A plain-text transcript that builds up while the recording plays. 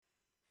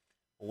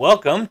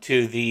Welcome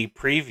to the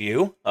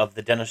preview of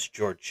the Dennis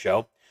George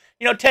Show.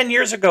 10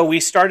 years ago, we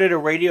started a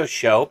radio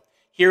show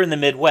here in the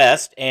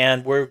Midwest,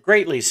 and we're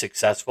greatly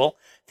successful,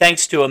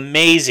 thanks to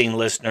amazing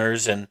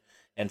listeners and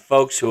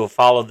folks who have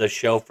followed the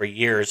show for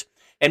years.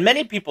 And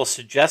many people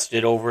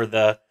suggested over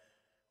the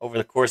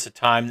course of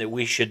time that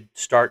we should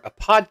start a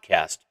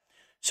podcast.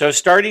 So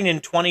starting in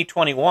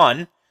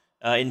 2021,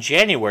 in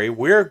January,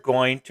 we're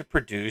going to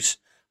produce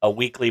a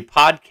weekly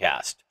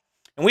podcast.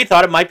 And we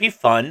thought it might be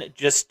fun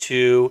just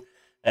to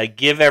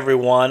give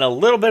everyone a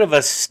little bit of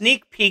a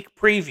sneak peek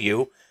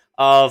preview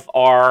of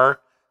our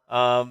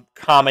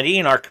comedy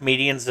and our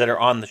comedians that are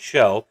on the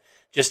show,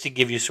 just to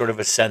give you sort of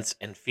a sense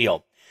and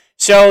feel.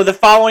 So the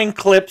following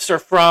clips are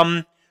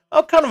from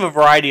kind of a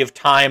variety of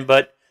time,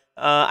 but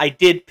I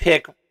did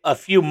pick a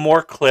few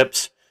more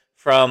clips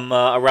from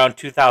around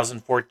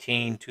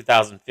 2014,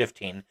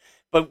 2015.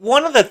 But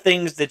one of the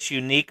things that's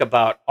unique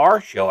about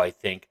our show, I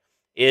think,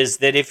 is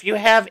that if you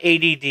have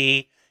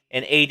ADD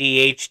and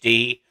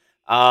ADHD,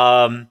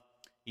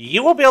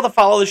 you will be able to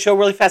follow the show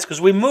really fast because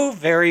we move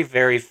very,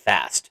 very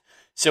fast.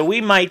 So we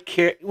might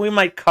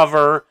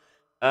cover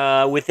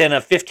within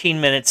a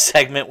 15-minute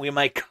segment, we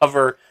might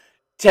cover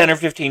 10 or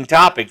 15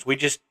 topics.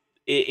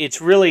 It's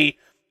really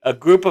a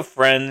group of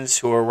friends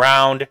who are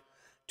around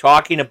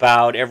talking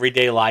about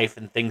everyday life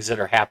and things that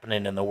are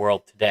happening in the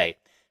world today.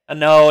 And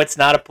no, it's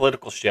not a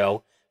political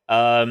show,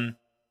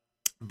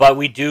 but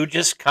we do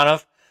just kind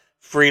of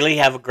freely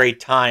have a great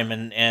time,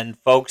 and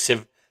folks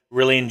have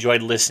really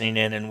enjoyed listening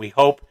in, and we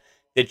hope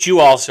that you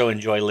also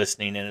enjoy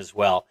listening in as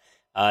well.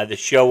 The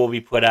show will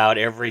be put out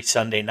every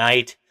Sunday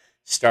night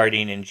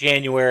starting in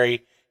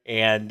January,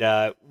 and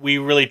we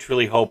really,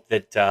 truly hope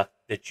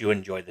that you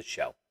enjoy the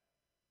show.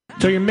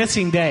 So you're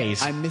missing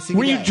days. I'm missing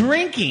Were a you day.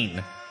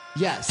 drinking?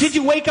 Yes. Did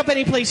you wake up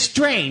anyplace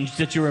strange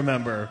that you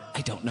remember?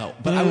 I don't know.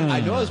 But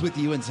I know I was with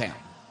you and Sam.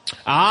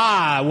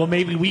 Well,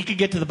 maybe we could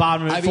get to the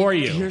bottom of it for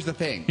you. Here's the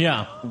thing.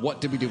 Yeah.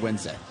 What did we do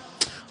Wednesday?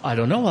 I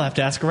don't know. We'll have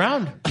to ask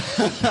around.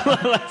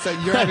 So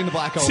you're having the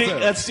black hole too.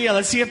 Let's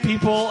see if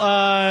people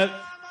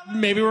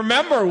maybe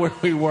remember where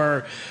we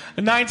were.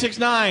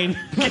 969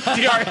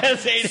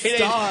 KTRS 888.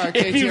 Star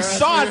If you KTRS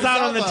saw us for out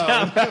your on the cell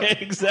top, phone.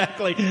 right,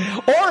 exactly.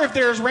 Or if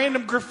there's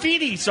random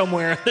graffiti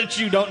somewhere that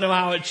you don't know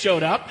how it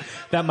showed up,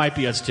 that might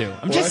be us too.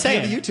 I'm Or just if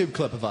saying. you have a YouTube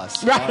clip of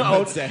us Right. on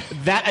Wednesday.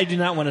 That I do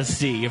not want to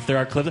see. If there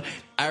are clips,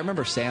 I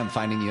remember Sam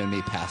finding you and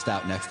me passed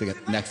out next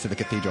to the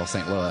Cathedral of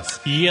St. Louis.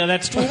 yeah,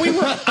 that's true.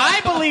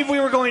 I believe we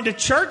were going to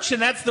church, and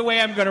that's the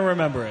way I'm going to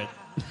remember it.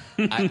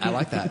 I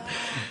like that.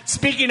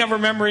 Speaking of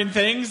remembering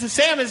things,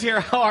 Sam is here.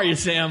 How are you,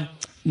 Sam?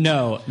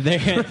 No,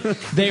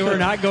 they were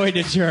not going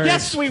to church.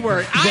 Yes, we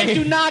were. I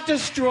do not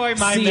destroy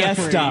my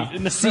Siesta.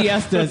 memory.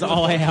 Siesta is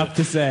all I have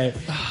to say.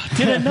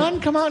 Did a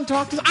nun come out and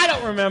talk to us? I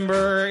don't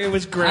remember. It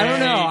was great. I don't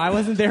know. I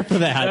wasn't there for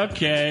that.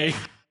 Okay.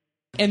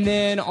 And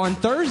then on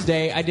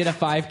Thursday, I did a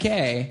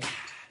 5K.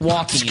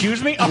 Walking.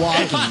 Excuse me?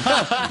 Walking.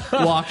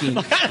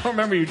 I don't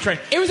remember you trying.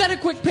 It was at a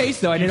quick pace,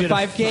 though. I did a did a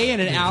 5K in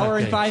an hour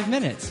and 5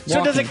 minutes.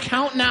 So does it Walking.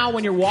 count now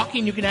when you're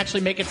walking? You can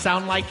actually make it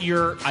sound like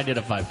I did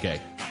a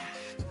 5K.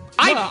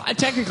 Well,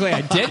 technically,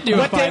 I did do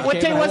a 5K. What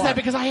day but I was that? walked.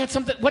 Because I had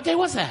something. What day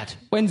was that?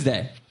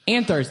 Wednesday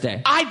and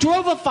Thursday. I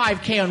drove a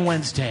 5K on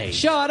Wednesday.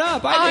 Shut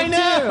up! I I did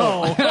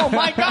know. too. Oh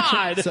my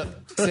God. So,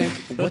 Sam,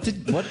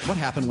 what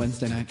happened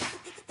Wednesday night?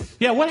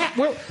 Yeah,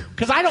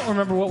 because I don't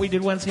remember what we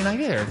did Wednesday night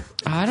either.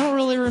 I don't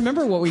really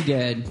remember what we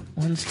did.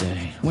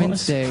 Wednesday.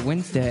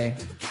 Wednesday.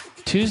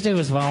 Tuesday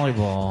was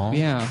volleyball.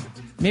 Yeah.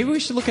 Maybe we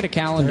should look at a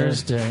calendar.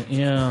 Thursday,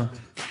 yeah.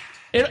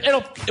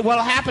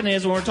 What'll happen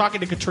is when we're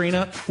talking to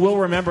Katrina, we'll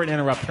remember and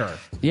interrupt her.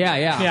 Yeah.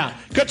 Yeah.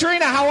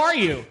 Katrina, how are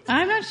you?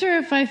 I'm not sure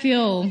if I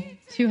feel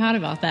too hot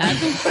about that.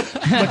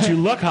 But you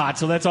look hot,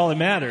 so that's all that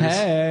matters.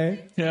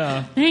 Hey.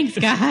 Yeah. Thanks,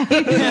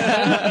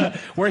 guys.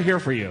 We're here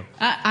for you.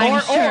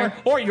 I'm sure.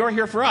 Or you're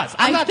here for us.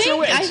 I'm I not think, sure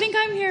which. I think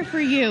I'm here for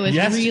you is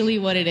Yes. really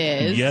what it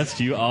is. Yes,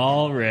 you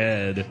all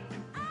read.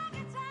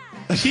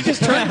 She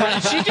just turned red.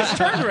 She just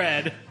turned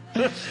red.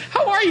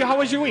 How are you? How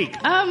was your week?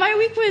 My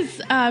week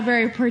was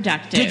very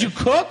productive. Did you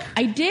cook?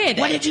 I did.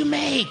 What did you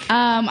make?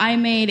 I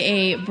made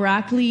a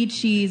broccoli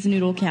cheese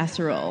noodle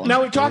casserole.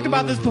 Now, we talked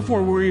about this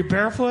before. Were you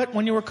barefoot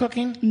when you were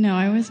cooking? No,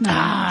 I was not.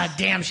 Ah,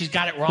 damn, she's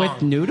got it wrong.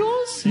 With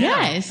noodles?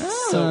 Yes.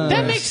 So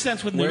That makes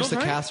sense with Where's noodles, the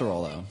right?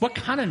 casserole, though? What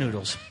kind of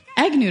noodles?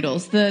 Egg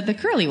noodles, the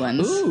curly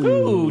ones.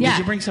 Ooh, Yeah. did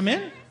you bring some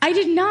in? I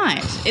did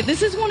not.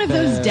 This is one of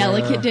those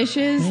delicate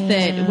dishes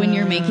that when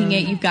you're making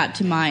it, you've got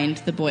to mind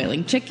the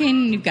boiling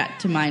chicken, you've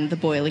got to mind the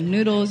boiling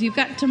noodles, you've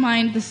got to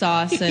mind the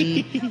sauce,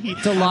 and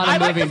It's a lot of I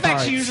like the moving fact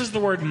parts. she uses the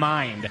word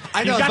mind.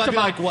 I know, You've it's got about to be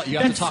like, what, you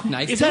have to talk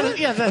nice Is to that it?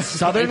 yeah, that's a Are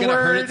southern you gonna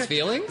hurt word. its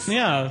feelings?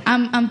 Yeah.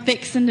 I'm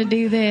fixing to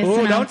do this. Ooh,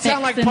 and I'm don't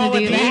sound like fixing Paula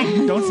to do that.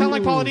 Dean. Don't sound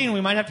like Paula Dean.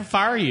 We might have to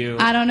fire you.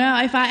 I don't know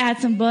if I add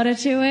some butter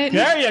to it.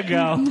 There you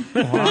go.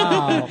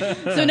 Wow.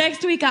 So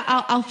next week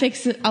I'll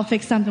fix it. I'll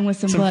fix something with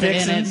some Some butter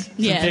fixins? in it. Some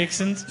Yeah.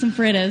 Dixon's. Some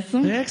fritters.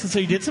 Excellent. So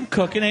you did some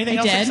cooking. Anything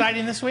else did.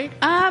 exciting this week?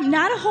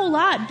 Not a whole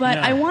lot, but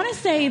No. I want to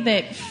say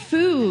that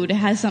food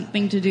has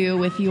something to do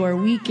with your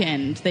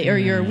weekend or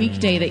your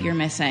weekday that you're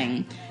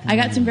missing. I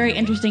got some very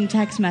interesting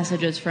text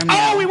messages from you.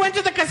 Oh, we went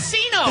to the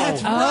casino.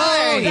 That's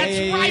right. Oh, that's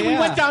Yeah, yeah, right. We yeah.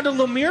 went down to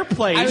Lemire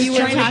Place. I was You were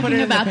trying to put talking it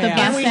in about the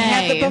past. and we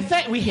had the buffet.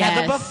 buffet. We had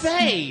the Yes.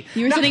 buffet.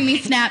 You were Now- sending me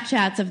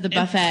Snapchats of the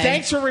buffet.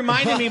 Thanks for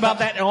reminding me about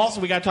that. And also,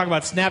 we got to talk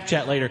about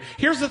Snapchat later.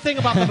 Here's the thing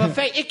about the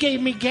buffet. It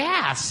gave me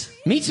gas.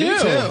 Me too.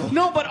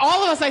 No, but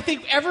all of us, I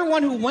think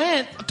everyone who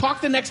went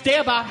talked the next day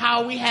about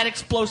how we had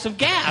explosive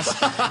gas.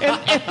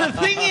 and the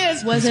thing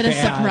is... Was it a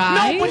bad.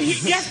 surprise? No, but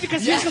yes,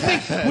 because here's the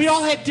thing. We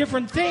all had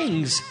different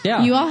things.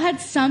 Yeah. You all had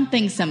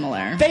something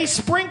similar. They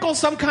sprinkle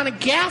some kind of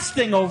gas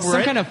thing over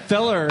Some it. kind of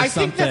filler or I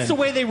something. think that's the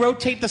way they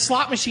rotate the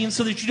slot machine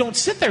so that you don't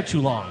sit there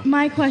too long.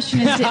 My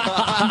question is,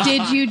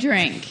 did you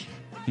drink?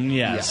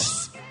 Yes.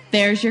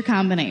 There's your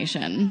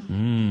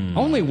combination.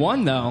 Only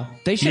one, though.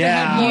 They should Yeah.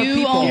 have had more You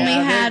people. only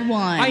Yeah, had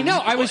one. I know.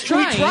 I was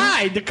trying. We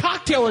tried. The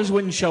cocktailers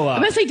wouldn't show up.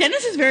 I'm gonna say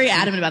Dennis is very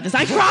adamant about this.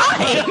 I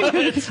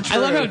tried. I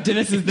love how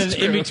Dennis is then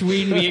in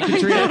between me and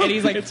Katrina, and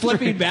he's like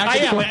flipping back I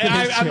and am. forth. in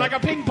his I'm chair. like a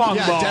ping pong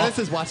Yeah, ball. Dennis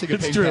is watching a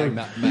It's ping true. pong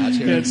match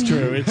here. It's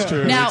true. It's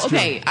true. Now, It's true.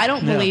 okay, I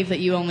don't believe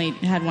that you only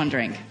had one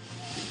drink.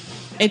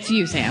 It's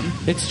you, Sam.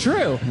 It's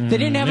true. They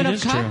didn't have it enough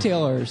is true.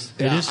 cocktailers.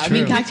 It is I true. I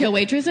mean, cocktail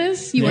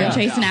waitresses? You weren't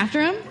Yeah. chasing after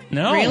them?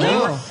 No,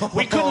 Really?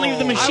 we couldn't leave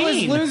the I was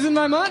machine. losing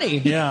my money.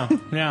 Yeah,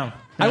 yeah.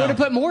 I would have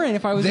put more in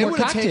if I was They more would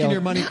have cocktail. taken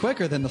your money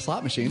quicker than the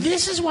slot machine.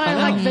 This is why I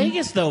like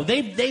Vegas, though.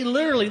 They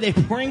literally they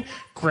bring.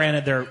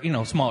 Granted, they're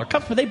smaller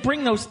cups, but they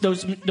bring those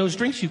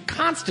drinks you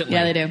constantly.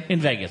 Yeah, they do. In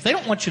Vegas. They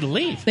don't want you to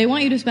leave. They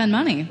want you to spend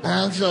money.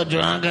 I'm so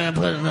drunk. I'm gonna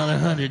put another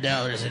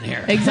 $100 in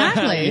here.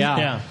 Exactly.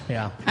 Yeah.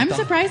 I'm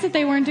surprised that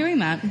they weren't doing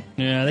that.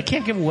 Yeah, they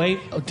can't give away.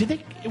 Oh, did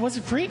they? Was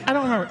it free? I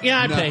don't remember.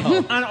 Yeah, I No. paid.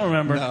 I don't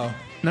remember. No.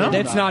 No?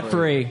 That's not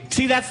free.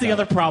 See, that's the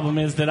other problem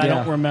is that I Yeah.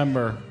 don't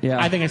remember. Yeah.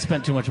 I think I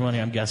spent too much money,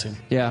 I'm guessing.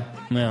 Yeah.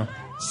 Yeah.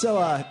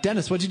 So,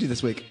 Dennis, what'd you do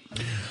this week?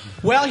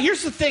 Well,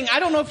 here's the thing. I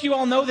don't know if you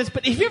all know this,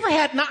 but have you ever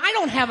had... Now, I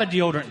don't have a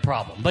deodorant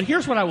problem, but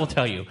here's what I will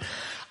tell you.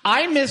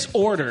 I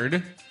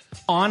misordered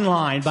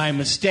online by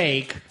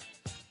mistake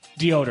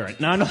deodorant.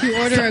 Now, I know You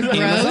order a gross.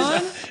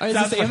 Amazon? Is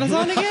this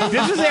Amazon again?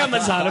 This is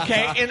Amazon,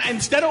 okay? And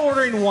instead of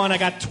ordering one, I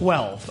got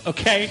 12,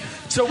 okay?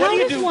 So what How do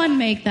you does do? one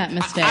make that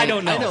mistake? I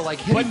don't know. I know, like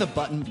hitting the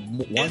button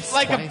once, It's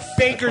like twice. a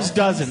baker's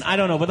dozen. I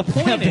don't know, but the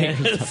point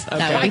is,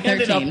 That would be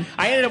 13.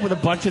 I ended up with a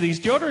bunch of these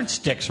deodorant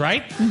sticks,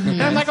 right?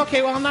 And I'm like,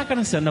 okay, well, I'm not going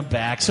to send them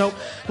back. So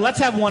let's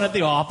have one at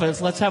the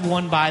office. Let's have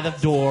one by the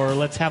door.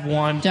 Let's have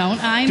one.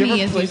 Don't eye me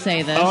different as you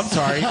say this. Oh, I'm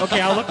sorry. Okay,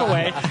 I'll look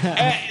away.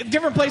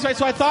 Different place, right?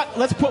 So I thought,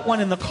 let's put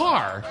one in the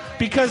car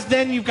because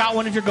then you've got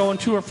one if you're going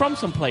to or from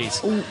someplace.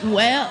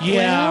 Well,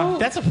 Yeah,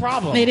 that's a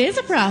problem. it is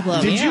a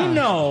problem. Did yeah. you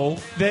know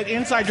that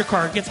inside your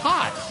car it gets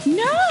hot? No.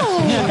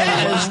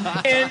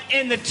 Yes.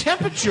 And the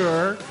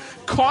temperature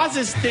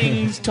causes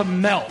things to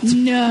melt.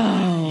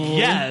 No.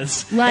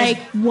 Yes. Like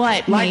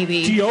what, Like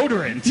maybe?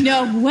 deodorant.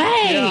 No way.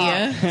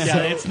 Yeah. Yeah,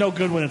 it's no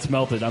good when it's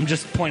melted. I'm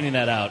just pointing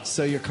that out.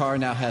 So your car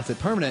now has a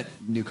permanent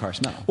new car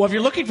smell. Well, if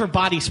you're looking for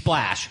body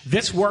splash,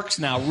 this works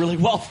now really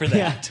well for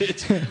that.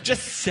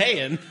 Just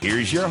saying.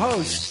 Here's your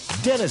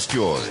host, Dennis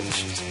George.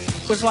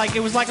 It was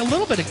like a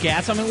little bit of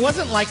gas. I mean, it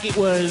wasn't like it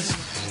was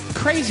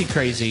crazy.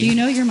 Do you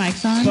know your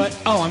mic's on? But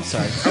I'm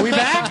sorry. Are we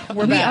back?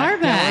 We're We back. are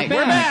back.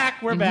 We're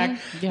back. We're back.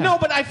 Yeah. No,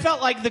 but I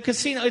felt like the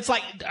casino. It's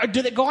like,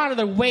 do they go out of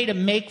their way to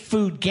make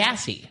food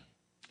gassy?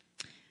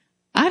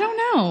 I don't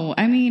know.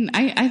 I mean,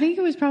 I think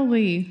it was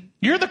probably.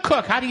 You're the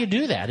cook. How do you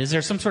do that? Is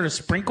there some sort of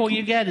sprinkle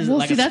you get? Is it Well,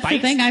 like see, a that's spice?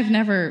 the thing. I've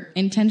never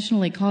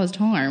intentionally caused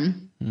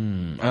harm.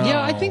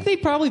 Yeah, I think they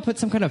probably put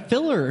some kind of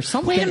filler or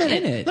something Wait a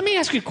minute. in it. Let me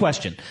ask you a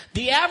question.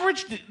 The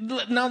average.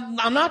 Now,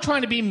 I'm not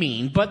trying to be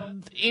mean, but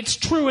it's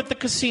true at the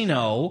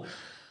casino.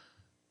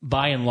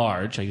 By and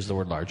large, I use the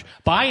word large.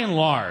 By and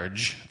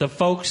large, the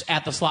folks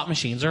at the slot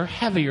machines are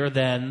heavier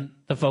than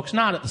the folks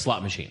not at the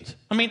slot machines.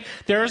 I mean,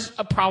 there's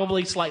a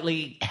probably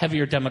slightly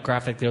heavier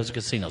demographic at those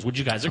casinos. Would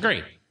you guys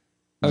agree?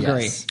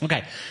 Agree. Yes.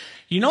 Okay.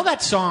 You know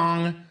that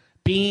song,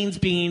 Beans,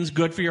 Beans,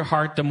 good for your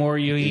heart, the more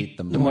you eat,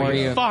 the more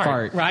you fart,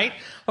 fart. right?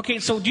 Okay,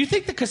 so do you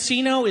think the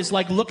casino is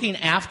like looking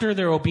after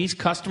their obese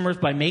customers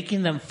by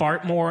making them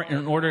fart more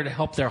in order to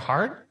help their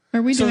heart?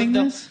 Are we doing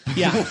that this?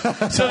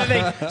 Yeah.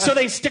 so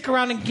they stick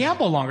around and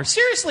gamble longer.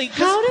 Seriously,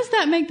 How does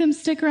that make them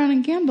stick around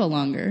and gamble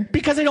longer?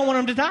 because they don't want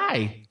them to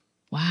die.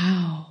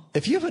 Wow.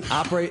 If you have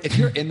if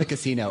you're in the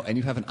casino and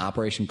you have an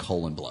Operation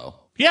Colon Blow,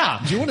 Yeah.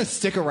 do you want to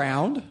stick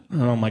around?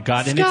 Oh my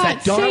God! And Scott,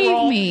 it's that donut save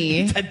roll. me.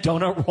 It's that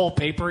donut roll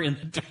paper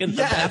in the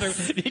Yes.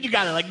 bathroom. You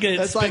gotta like get it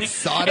That's like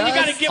spinning, and you gotta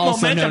sawdust. get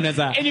Also momentum, known as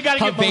a and you gotta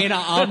get Havana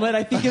omelet,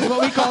 I think is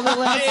what we called it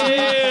last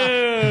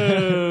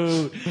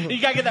week. Ew.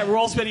 You gotta get that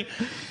roll spinning.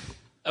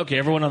 Okay,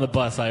 everyone on the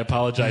bus, I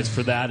apologize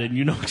for that, and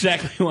you know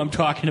exactly who I'm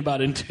talking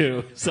about in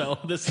two. So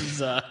this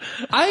is.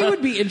 I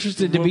would be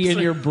interested to be in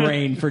your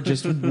brain for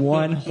just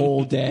one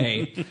whole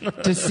day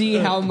to see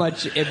how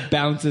much it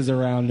bounces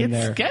around in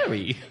It's there.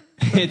 scary.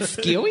 It's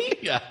skewy?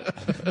 Yeah.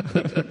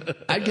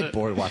 I'd get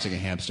bored watching a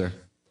hamster.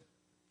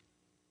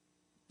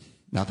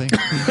 Nothing. There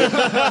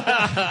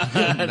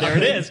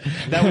it is.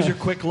 That was your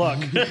quick look.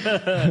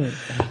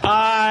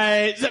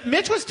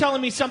 Mitch was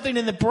telling me something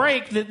in the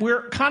break that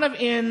we're kind of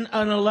in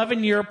an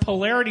 11-year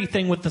polarity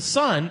thing with the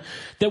sun,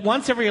 that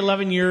once every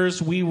 11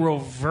 years we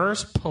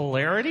reverse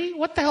polarity?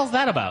 What the hell's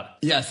that about?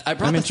 Yes, I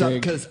brought this up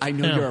because I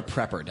know you're a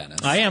prepper, Dennis.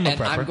 I am a and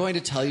prepper. I'm going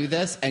to tell you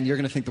this, and you're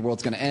going to think the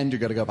world's going to end. You're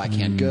going to go buy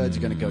canned goods.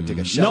 You're going to go dig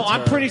a shelter. No,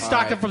 I'm pretty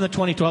stocked All up from the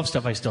 2012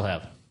 stuff I still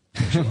have.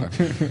 Sure.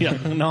 Yeah,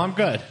 no, I'm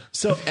good.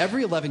 So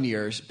every 11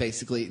 years,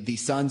 basically, the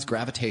sun's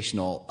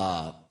gravitational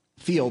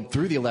field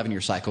through the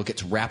 11-year cycle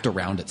gets wrapped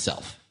around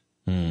itself.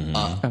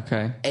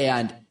 Okay.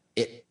 And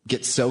it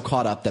gets so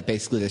caught up that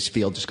basically this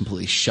field just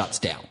completely shuts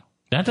down.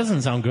 That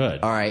doesn't sound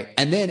good. All right.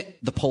 And then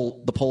the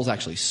poles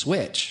actually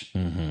switch. So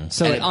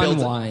and it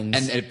builds unwinds.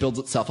 and it builds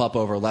itself up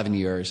over 11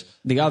 years.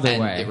 The other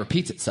and way. It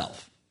repeats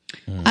itself.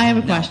 I have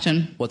a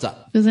question. What's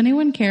up? Does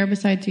anyone care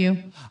besides you?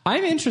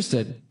 I'm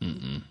interested.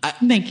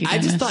 Thank you, I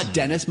just Dennis. thought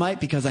Dennis might,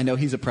 because I know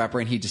he's a prepper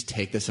and he'd just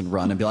take this and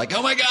run and be like,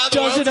 oh my God, the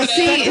Does world's it gonna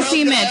end, the world's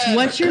See, gonna Mitch, end.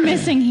 what you're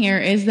missing here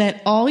is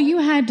that all you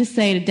had to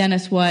say to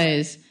Dennis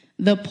was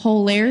the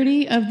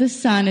polarity of the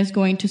sun is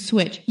going to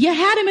switch. You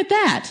had him at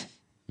that.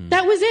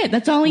 That was it.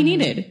 That's all he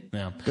needed.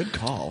 Yeah. Good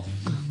call.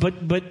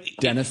 But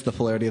Dennis, the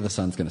polarity of the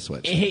sun's going to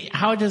switch. hey,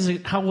 how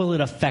will it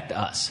affect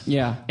us?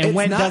 Yeah. And It's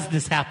when not- does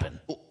this happen?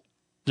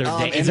 Is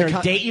in there the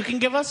a date you can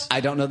give us? I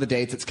don't know the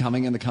dates. It's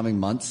coming in the coming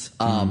months.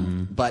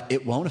 But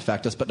it won't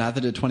affect us. But neither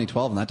did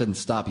 2012, and that didn't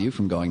stop you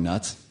from going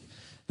nuts.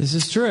 This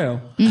is true.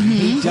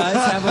 He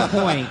does have a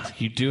point.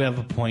 You do have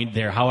a point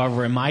there.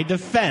 However, in my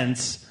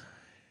defense,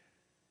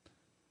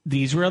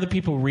 these were other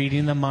people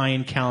reading the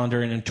Mayan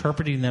calendar and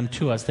interpreting them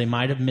to us. They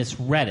might have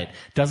misread it.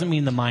 Doesn't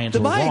mean the Mayans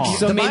were wrong.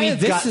 So maybe Mayans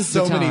this got is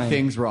the so many time.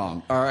 things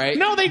wrong. All right.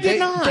 No, they did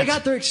not. They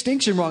got their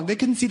extinction wrong. They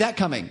couldn't see that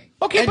coming.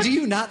 Okay, and but- do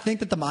you not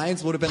think that the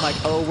Mayans would have been like,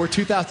 oh, we're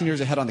 2,000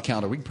 years ahead on the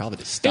calendar. We can probably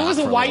just stop. It was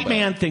a for white little bit."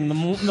 man thing.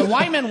 The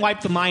white men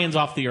wiped the Mayans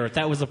off the earth.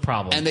 That was the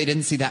problem. And they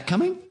didn't see that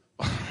coming.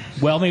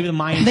 well, maybe the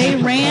Mayans. They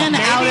ran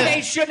maybe out of- they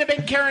shouldn't have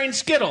been carrying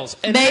Skittles.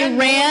 And They then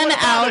ran what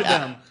out bothered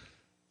of- them?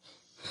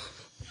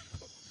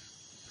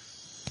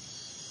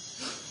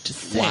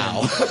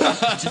 Wow.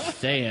 Just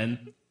saying.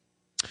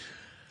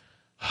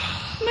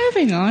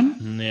 Moving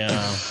on. Yeah.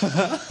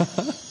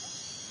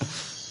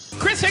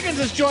 Chris Higgins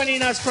is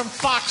joining us from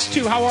Fox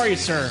 2. How are you,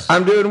 sir?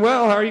 I'm doing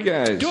well. How are you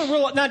guys? Doing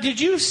real. Now, did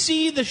you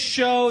see the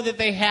show that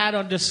they had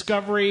on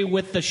Discovery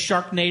with the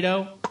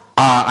Sharknado?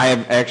 I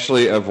have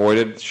actually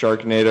avoided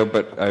Sharknado,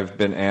 but I've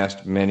been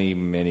asked many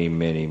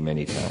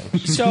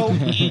times. So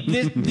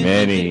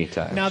Many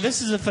times. Now,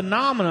 this is a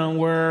phenomenon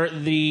where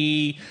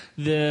the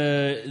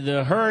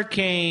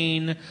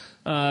hurricane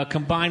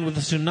combined with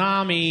the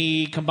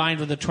tsunami,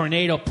 combined with the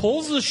tornado,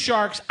 pulls the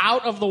sharks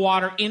out of the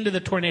water into the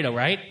tornado,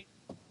 right?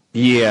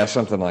 Yeah,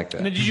 something like Now,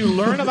 that. did you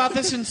learn about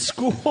this in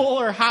school,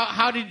 or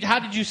how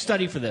did you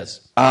study for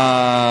this?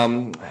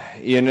 I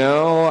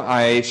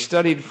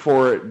studied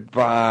for it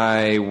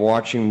by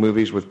watching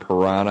movies with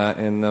piranha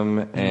in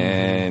them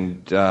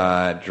and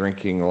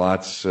drinking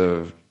lots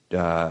of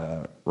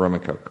rum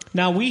and coke.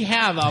 Now, we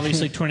have,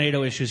 obviously,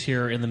 tornado issues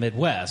here in the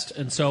Midwest.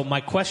 And so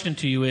my question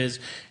to you is,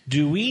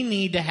 do we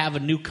need to have a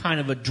new kind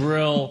of a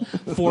drill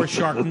for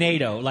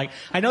Sharknado? Like,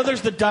 I know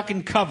there's the duck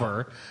and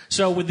cover.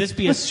 So would this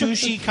be a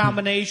sushi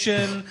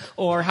combination,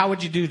 or how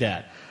would you do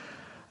that?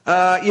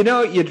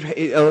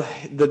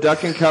 The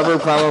duck and cover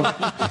probably.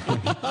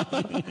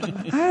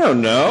 I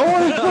don't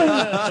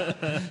know.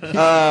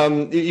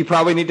 You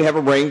probably need to have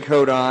a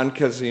raincoat on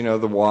because the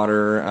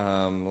water.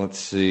 Let's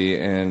see,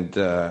 and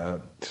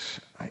I'm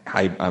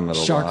a little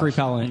Shark lost.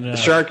 repellent.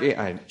 Shark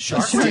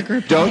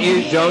Don't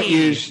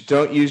use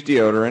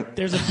deodorant.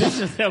 There's a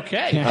business.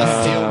 Okay.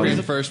 Steel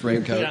reinforced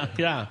raincoat.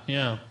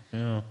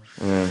 Yeah.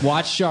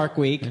 Watch Shark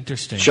Week.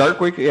 Interesting. Shark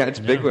Week, yeah,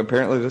 it's big.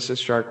 Apparently, this is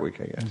Shark Week,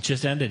 I guess. It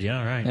just ended,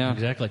 yeah, right. Yeah.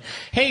 Exactly.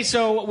 Hey,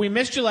 so we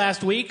missed you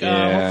last week.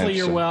 Yeah, Hopefully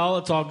you're so- well.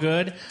 It's all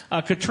good.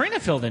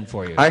 Katrina filled in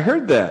for you. I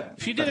heard that.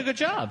 She did a good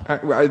job.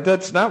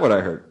 That's not what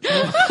I heard.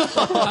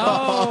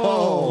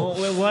 Oh,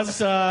 it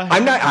was.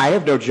 I'm not. I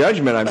have no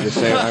judgment. I'm just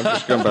saying. I'm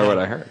just going by what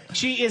I heard.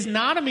 She is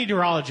not a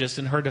meteorologist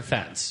in her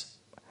defense.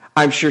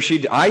 I'm sure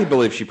I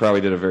believe she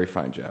probably did a very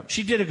fine job,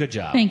 She did a good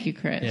job. Thank you,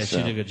 Chris. Yeah, she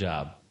did a good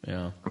job.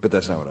 Yeah. but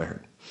that's not what I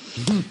heard.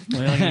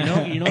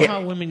 Well, you know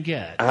how women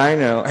get. I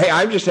know. Hey,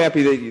 I'm just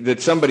happy that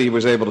somebody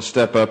was able to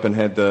step up and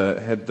had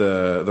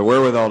the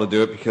wherewithal to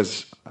do it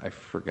because I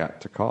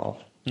forgot to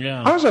call.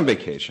 Yeah. I was on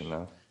vacation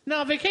though.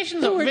 No,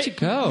 vacation's Where'd you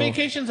go?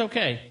 Vacation's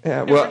okay.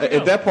 Yeah. Well, Where'd you at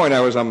go? that point, I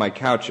was on my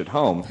couch at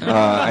home.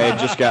 I had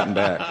just gotten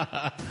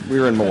back. We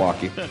were in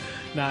Milwaukee.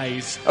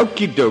 Nice.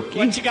 Okie dokie.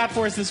 What you got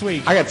for us this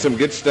week? I got some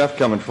good stuff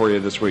coming for you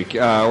this week.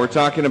 We're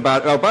talking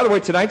about, by the way,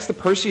 tonight's the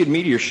Perseid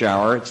meteor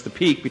shower. It's the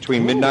peak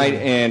between midnight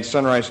and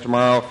sunrise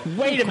tomorrow.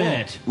 Wait a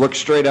minute. Look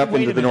straight up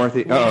Wait into a the minute.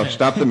 northeast. Wait a Oh, minute.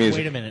 stop the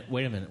music.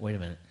 Wait a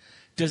minute.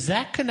 Does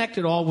that connect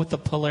at all with the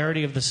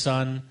polarity of the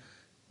sun?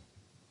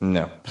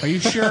 No. Are you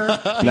sure?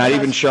 Not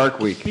even Shark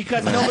Week.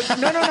 Because no.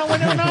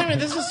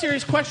 This is a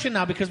serious question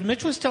now because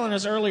Mitch was telling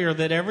us earlier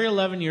that every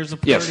 11 years the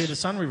polarity Yes. of the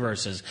sun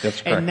reverses.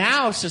 That's correct. And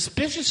now,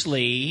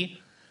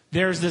 suspiciously,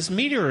 there's this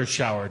meteor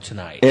shower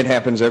tonight. It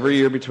happens every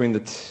year between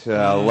the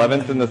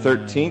 11th and the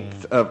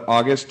 13th of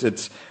August.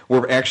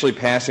 We're actually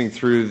passing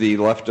through the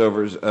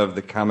leftovers of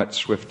the comet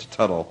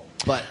Swift-Tuttle.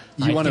 But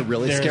you want to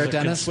really scare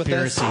Dennis with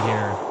this?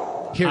 Here.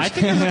 Here's, I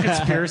think there's a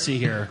conspiracy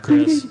here,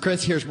 Chris.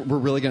 Chris, we're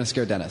really going to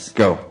scare Dennis.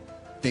 Go.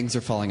 Things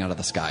are falling out of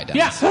the sky, Dennis.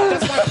 Yes,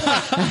 that's my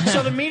point.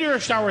 So the meteor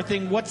shower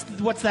thing, what's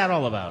that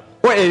all about?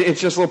 Well, it's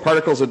just little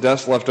particles of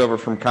dust left over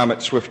from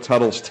comet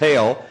Swift-Tuttle's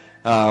tail.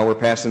 We're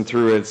passing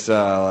through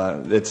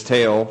its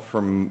tail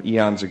from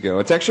eons ago.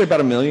 It's actually about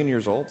 1 million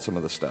years old, some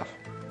of the stuff.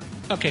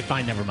 Okay,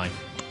 fine, never mind.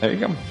 There you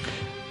go.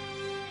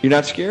 You're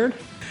not scared?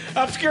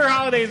 Obscure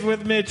holidays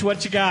with Mitch,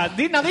 what you got?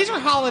 Now, these are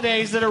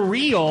holidays that are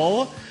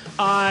real,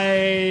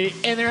 and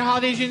they're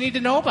holidays you need to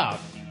know about.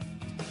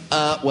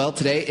 Well,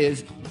 today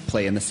is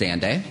Play in the Sand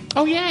Day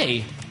Oh,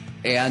 yay.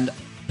 and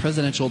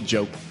Presidential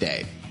Joke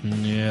Day.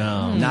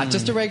 Yeah. Not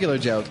just a regular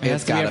joke. It has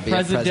It's to got to be a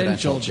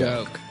presidential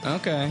joke.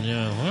 Okay.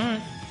 Yeah, all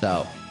right.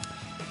 So,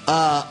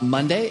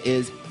 Monday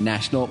is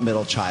National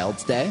Middle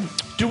Child's Day.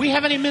 Do we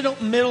have any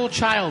middle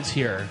childs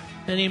here?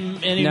 Any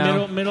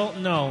No. middle?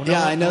 No.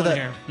 Yeah, I know no one that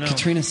here. No.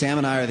 Katrina, Sam,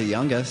 and I are the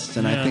youngest,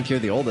 and I Yeah. think you're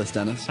the oldest,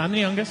 Dennis. I'm the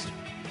youngest.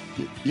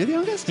 You're the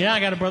youngest? Yeah,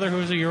 I got a brother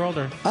who's a year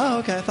older. Oh,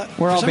 okay. I thought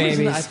We're for all some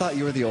reason, babies. I thought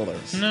you were the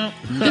oldest. No.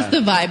 Just the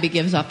vibe he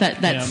gives off, that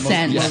Yeah,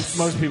 scent.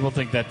 most people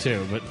think that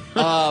too, but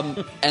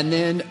And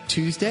then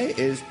Tuesday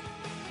is,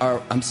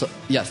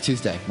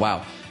 Tuesday.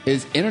 Wow,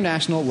 is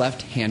International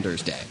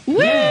Left-Handers Day.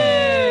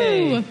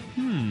 Woo!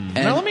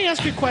 now let me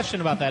ask you a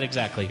question about that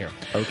exactly here.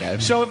 Okay.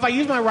 So if I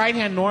use my right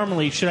hand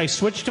normally, should I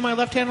switch to my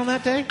left hand on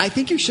that day? I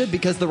think you should,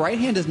 because the right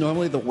hand is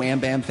normally the wham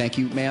bam thank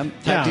you ma'am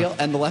type Yeah. deal,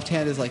 and the left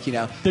hand is like,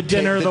 The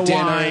dinner, the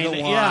wine.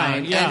 Yeah,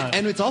 yeah.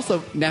 And it's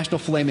also National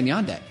Filet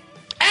Mignon Day.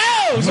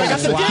 Oh, so I got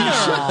the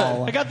Wow.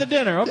 dinner. I got the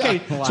dinner.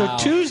 Okay, Yeah. so Wow.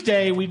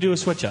 Tuesday we do a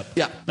switch up.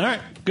 Yeah. All right,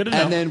 good to know.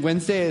 And then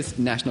Wednesday is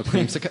National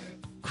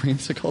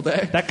Creamsicle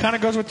Day. that kind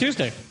of goes with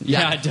Tuesday.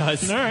 Yeah, it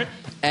does. All right.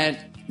 And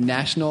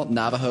National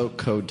Navajo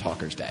Code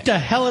Talkers Day. What the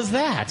hell is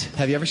that?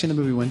 Have you ever seen the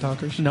movie Wind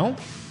Talkers? No.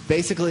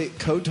 Basically,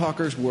 Code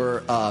Talkers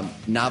were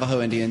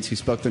Navajo Indians who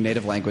spoke their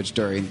native language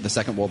during the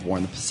Second World War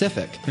in the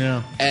Pacific.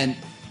 Yeah. And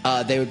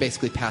they would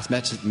basically pass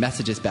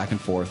messages back and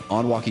forth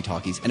on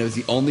walkie-talkies, and it was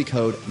the only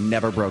code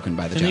never broken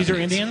by the And Japanese. these are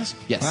Indians?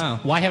 Yes. Wow.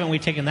 Why haven't we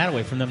taken that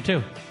away from them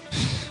too?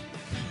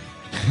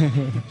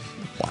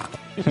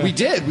 We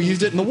did. We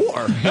used it in the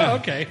war. Oh,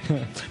 okay.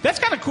 That's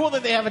kind of cool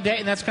that they have a day,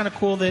 and that's kind of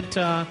cool that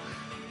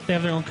they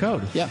have their own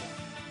code. Yeah.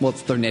 Well,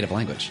 it's their native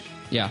language.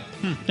 Yeah.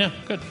 Yeah,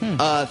 good.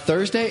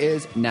 Thursday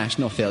is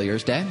National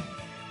Failures Day.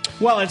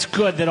 Well, it's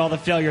good that all the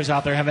failures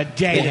out there have a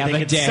day They that have they a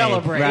can day,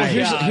 celebrate. right.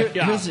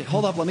 Here's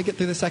hold up. Let me get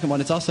through the second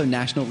one. It's also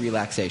National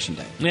Relaxation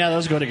Day. Yeah,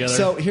 those go together.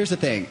 So here's the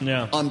thing.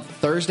 Yeah. On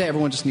Thursday,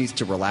 everyone just needs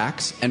to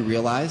relax and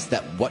realize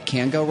that what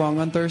can go wrong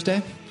on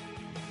Thursday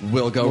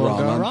will go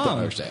wrong on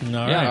Thursday. all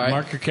right, Yeah.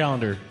 mark your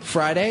calendar.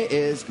 Friday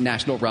is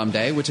National Rum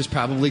Day, which is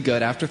probably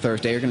good after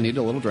Thursday. You're going to need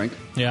a little drink.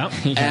 Yeah.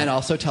 And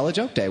also Tell a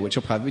Joke Day, which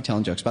you'll probably be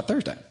telling jokes about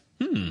Thursday.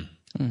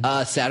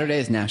 Saturday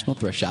is National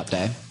Thrift Shop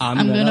Day.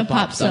 I'm gonna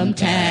pop some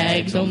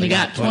tags. Only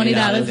got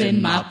 $20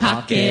 in my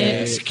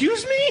pocket.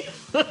 Excuse me?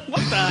 What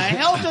the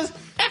hell just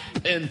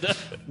happened?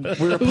 We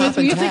were It was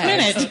popping Music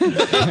tags.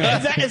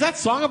 Minute. is that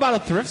song about a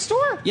thrift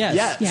store? Yes.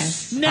 Yes.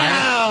 Yes.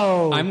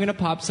 No. I'm gonna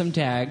pop some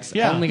tags.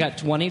 Yeah. I only got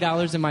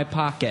 $20 in my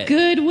pocket.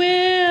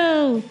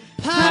 Goodwill.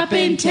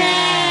 Poppin'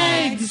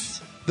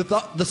 tags.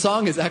 The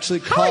song is actually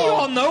How do you all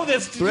called know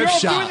this? You're Thrift all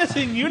Shop. doing this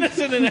in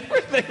unison and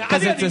everything.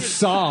 Because it's a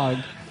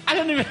song. I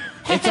don't even.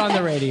 It's on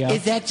the radio.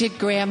 Is that your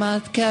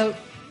grandma's coat?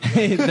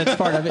 That's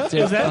part of it too.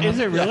 Is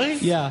it really?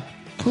 Yeah.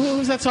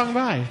 Who's that song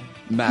by?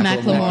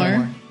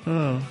 Macklemore.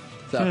 So,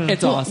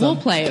 It's We'll, awesome. we'll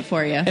play it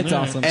for you. It's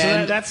awesome. So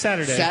And that's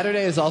Saturday.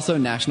 Saturday is also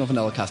National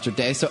Vanilla Custard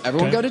Day, so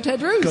everyone Okay. go to Ted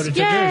Drew's. Go to Ted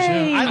Drew's.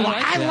 Yay. Yeah.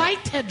 I I that.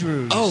 like Ted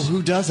Drew's. Oh,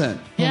 who doesn't?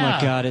 Oh yeah.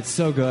 my god, it's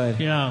so good.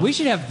 Yeah. We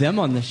should have them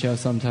on the show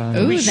sometime.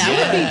 Ooh, We that should.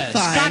 would be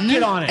Scott, fun.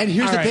 get on it. And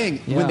here's All the right. thing: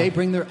 Yeah. when they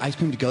bring their ice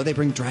cream to go, they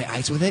bring dry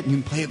ice with it, and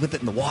you can play with it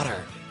in the water.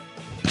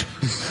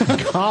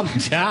 Calm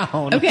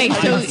down. Okay,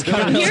 so here's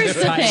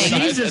the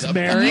thing. Jesus,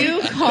 Mary. You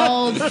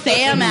called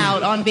Sam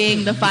out on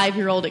being the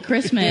 5-year-old at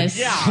Christmas.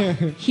 Yeah.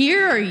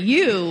 Here are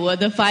you,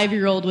 the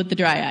 5-year-old with the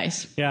dry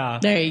ice. Yeah.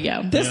 There you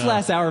go. This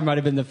last hour might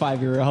have been the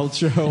 5-year-old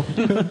show.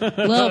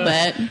 A little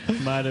bit.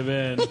 Might have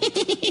been.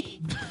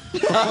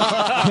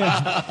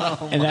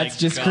 And that's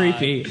just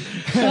creepy.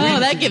 Oh,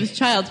 that gives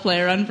Child's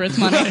Play a run for its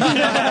money.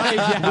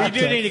 We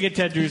do need to get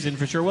Ted Drew's in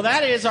for sure. Well,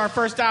 that is our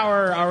first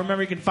hour.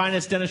 Remember, you can find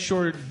us Dennis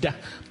Short.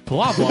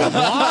 Blah blah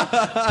blah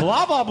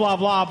blah blah blah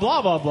blah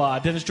blah blah blah.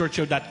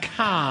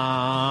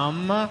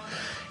 DennisShortShow.com.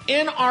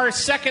 In our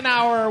second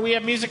hour, we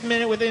have Music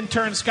Minute with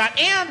intern Scott.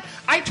 And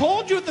I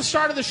told you at the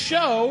start of the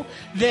show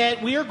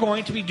that we are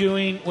going to be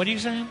doing. What are you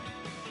saying?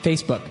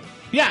 Facebook.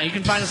 Yeah, you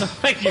can find us on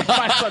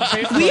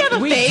Facebook. We have a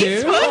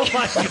Facebook. Oh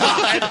my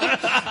God.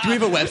 Do we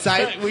have a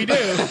website? We do.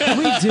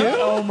 We do?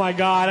 Oh my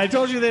God. I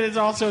told you that it's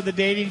also the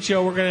dating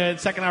show.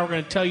 Second hour, we're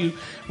going to tell you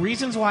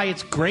reasons why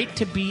it's great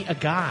to be a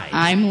guy.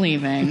 I'm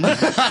leaving.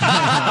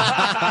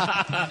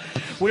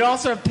 We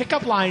also have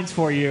pickup lines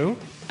for you.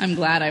 I'm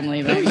glad I'm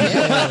leaving.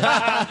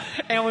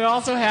 And we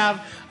also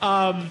have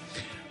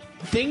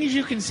things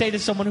you can say to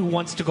someone who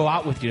wants to go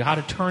out with you, how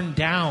to turn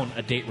down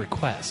a date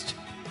request.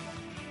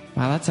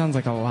 Wow, that sounds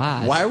like a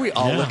lot. Why are we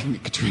all looking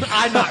at Katrina?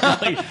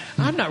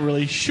 I'm not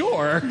really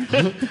sure.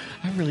 I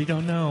really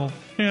don't know.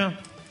 Yeah.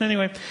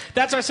 Anyway,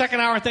 that's our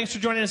second hour. Thanks for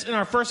joining us in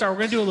our first hour. We're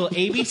going to do a little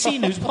ABC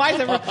news. Why is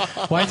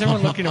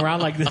everyone looking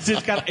around like this?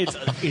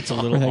 It's a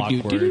little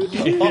awkward. It's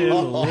a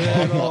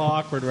little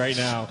awkward right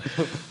now,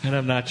 and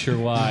I'm not sure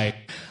why.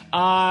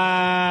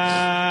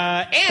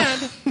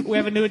 And we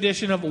have a new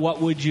edition of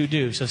What Would You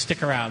Do? So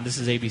stick around. This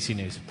is ABC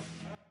News.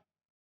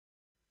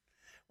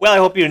 Well, I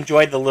hope you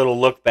enjoyed the little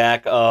look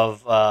back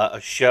of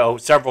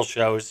several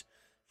shows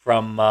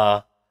from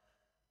 4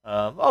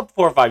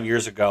 or 5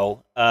 years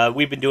ago.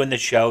 We've been doing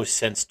this show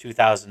since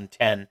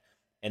 2010,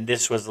 and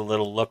this was a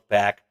little look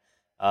back,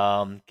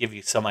 give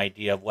you some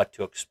idea of what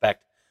to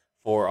expect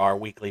for our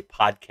weekly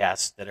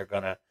podcasts that are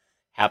going to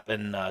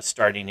happen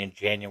starting in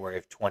January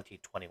of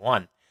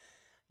 2021.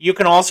 You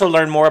can also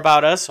learn more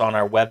about us on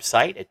our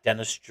website at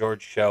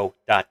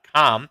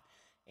DennisGeorgeShow.com,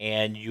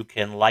 and you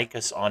can like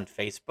us on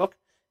Facebook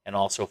and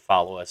also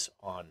follow us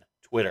on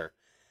Twitter.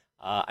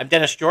 I'm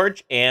Dennis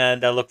George,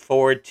 and I look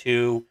forward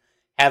to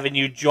having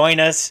you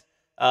join us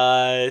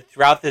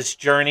throughout this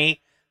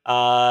journey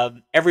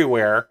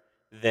everywhere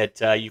that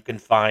you can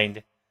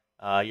find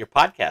your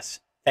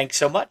podcasts. Thanks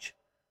so much.